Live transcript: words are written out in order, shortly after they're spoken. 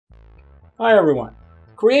Hi everyone.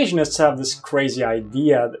 Creationists have this crazy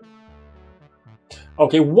idea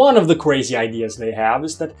that... one of the crazy ideas they have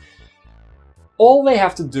is that all they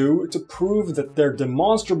have to do to prove that their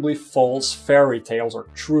demonstrably false fairy tales are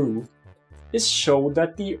true is show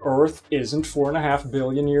that the Earth isn't 4.5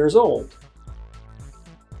 billion years old.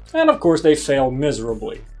 And of course they fail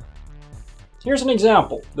miserably. Here's an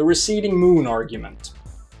example, the receding moon argument.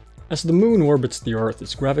 As the moon orbits the Earth,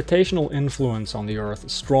 its gravitational influence on the Earth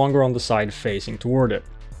is stronger on the side facing toward it.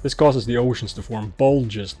 This causes the oceans to form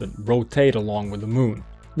bulges that rotate along with the moon.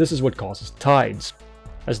 This is what causes tides.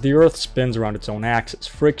 As the Earth spins around its own axis,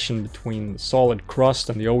 friction between the solid crust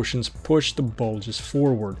and the oceans push the bulges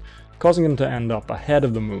forward, causing them to end up ahead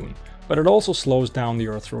of the moon, but it also slows down the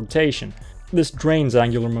Earth's rotation. This drains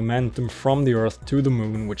angular momentum from the Earth to the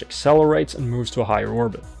moon, which accelerates and moves to a higher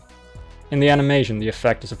orbit. In the animation, the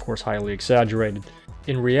effect is of course highly exaggerated.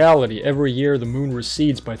 In reality, every year the moon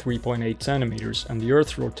recedes by 3.8 centimeters and the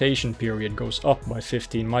Earth's rotation period goes up by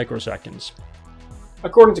 15 microseconds.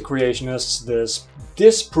 According to creationists, this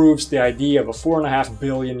disproves the idea of a 4.5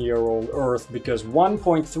 billion year old Earth because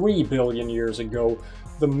 1.3 billion years ago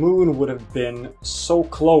the moon would have been so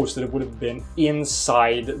close that it would have been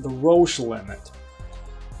inside the Roche limit.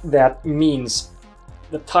 That means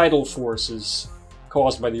the tidal forces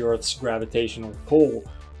caused by the Earth's gravitational pull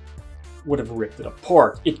would have ripped it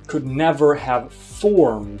apart. It could never have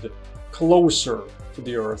formed closer to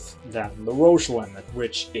the Earth than the Roche limit,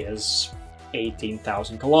 which is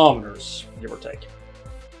 18,000 kilometers, give or take.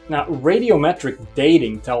 Now, radiometric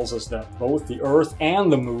dating tells us that both the Earth and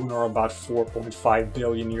the Moon are about 4.5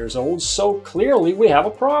 billion years old, so clearly we have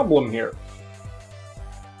a problem here.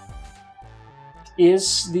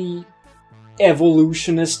 Is the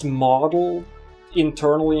evolutionist model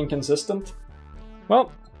internally inconsistent?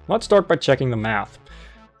 Well, let's start by checking the math.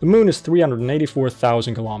 The Moon is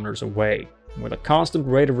 384,000 kilometers away. With a constant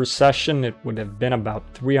rate of recession, it would have been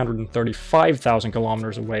about 335,000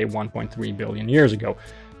 kilometers away 1.3 billion years ago.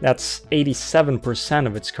 That's 87%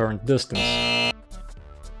 of its current distance.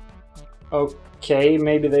 Okay,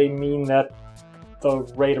 maybe they mean that the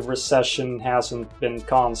rate of recession hasn't been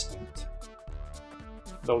constant.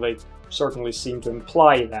 Though they certainly seem to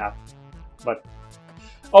imply that. But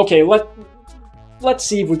okay, let's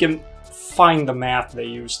see if we can find the math they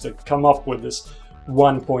used to come up with this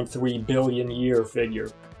 1.3 billion year figure.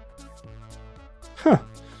 Huh.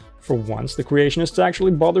 For once, the creationists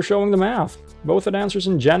actually bother showing the math, both at Answers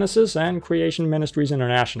in Genesis and Creation Ministries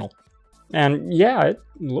International. And yeah, it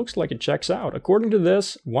looks like it checks out. According to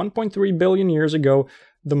this, 1.3 billion years ago,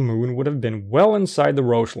 the moon would have been well inside the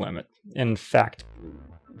Roche limit. In fact,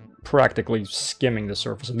 practically skimming the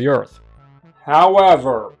surface of the Earth.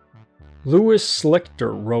 However, Louis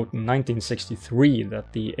Slichter wrote in 1963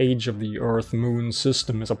 that the age of the Earth-Moon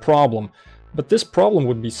system is a problem, but this problem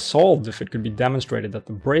would be solved if it could be demonstrated that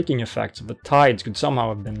the braking effects of the tides could somehow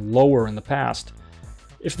have been lower in the past.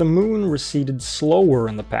 If the moon receded slower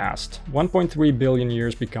in the past, 1.3 billion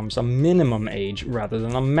years becomes a minimum age rather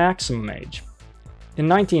than a maximum age. In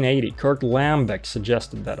 1980, Kurt Lambeck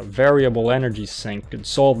suggested that a variable energy sink could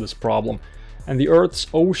solve this problem, and the Earth's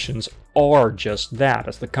oceans are just that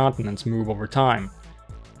as the continents move over time.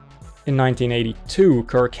 In 1982,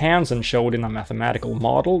 Kirk Hansen showed in a mathematical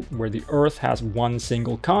model where the Earth has one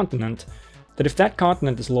single continent that if that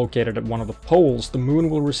continent is located at one of the poles, the moon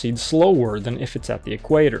will recede slower than if it's at the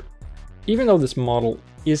equator. Even though this model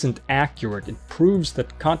isn't accurate, it proves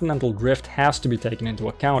that continental drift has to be taken into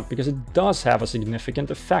account because it does have a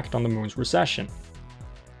significant effect on the moon's recession.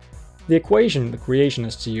 The equation the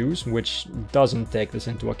creationists use, which doesn't take this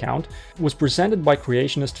into account, was presented by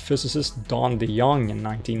creationist physicist Don DeYoung in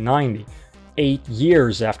 1990, 8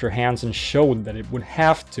 years after Hansen showed that it would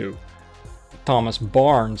have to. Thomas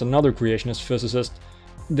Barnes, another creationist physicist,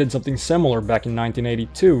 did something similar back in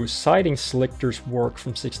 1982, citing Slichter's work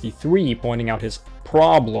from '63, pointing out his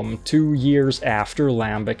problem 2 years after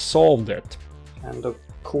Lambeck solved it. And of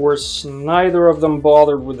course, neither of them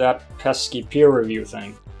bothered with that pesky peer review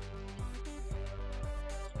thing.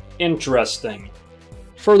 Interesting.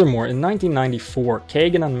 Furthermore, in 1994,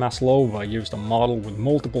 Kagan and Maslova used a model with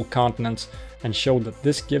multiple continents and showed that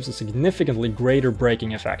this gives a significantly greater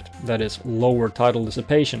braking effect, that is, lower tidal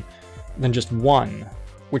dissipation, than just one,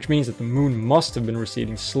 which means that the moon must have been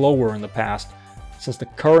receding slower in the past, since the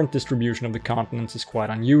current distribution of the continents is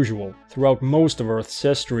quite unusual. Throughout most of Earth's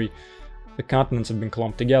history, the continents have been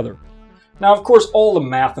clumped together. Now, of course, all the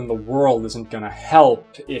math in the world isn't gonna help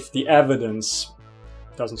if the evidence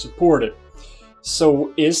doesn't support it.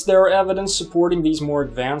 So is there evidence supporting these more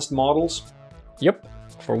advanced models? Yep.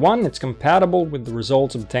 For one, it's compatible with the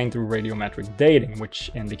results obtained through radiometric dating,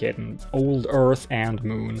 which indicate an old Earth and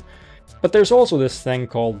Moon. But there's also this thing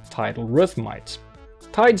called tidal rhythmites.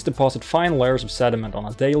 Tides deposit fine layers of sediment on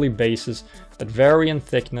a daily basis that vary in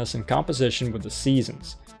thickness and composition with the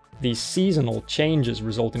seasons. These seasonal changes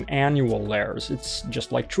result in annual layers. It's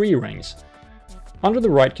just like tree rings. Under the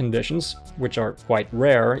right conditions, which are quite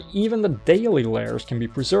rare, even the daily layers can be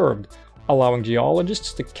preserved, allowing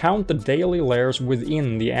geologists to count the daily layers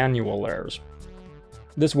within the annual layers.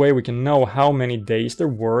 This way we can know how many days there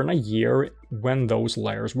were in a year when those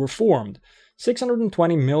layers were formed.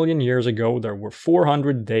 620 million years ago there were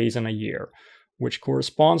 400 days in a year, which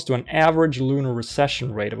corresponds to an average lunar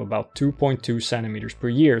recession rate of about 2.2 centimeters per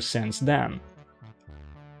year since then.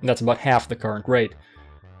 That's about half the current rate.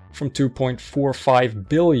 From 2.45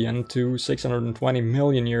 billion to 620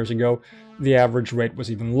 million years ago, the average rate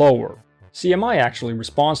was even lower. CMI actually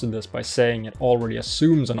responds to this by saying it already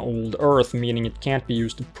assumes an old Earth, meaning it can't be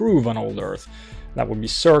used to prove an old Earth. That would be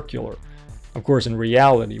circular. Of course, in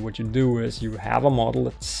reality, what you do is you have a model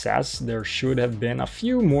that says there should have been a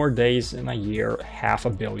few more days in a year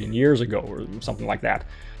 500 million years ago, or something like that.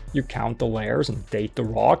 You count the layers and date the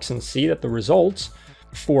rocks and see that the results,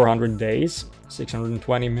 400 days,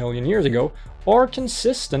 620 million years ago, are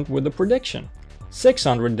consistent with the prediction.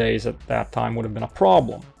 600 days at that time would have been a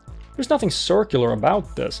problem. There's nothing circular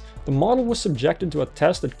about this. The model was subjected to a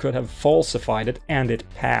test that could have falsified it, and it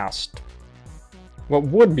passed. What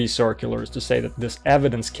would be circular is to say that this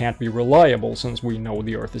evidence can't be reliable since we know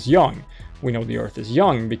the Earth is young. We know the Earth is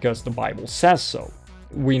young because the Bible says so.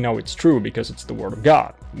 We know it's true because it's the Word of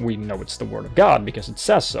God. We know it's the Word of God because it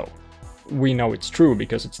says so. We know it's true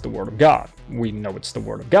because it's the Word of God. We know it's the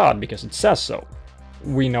Word of God because it says so.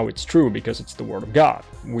 We know it's true because it's the Word of God.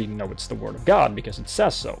 We know it's the Word of God because it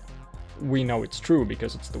says so. We know it's true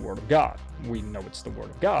because it's the Word of God. We know it's the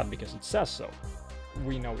Word of God because it says so.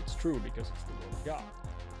 We know it's true because it's the Word of God.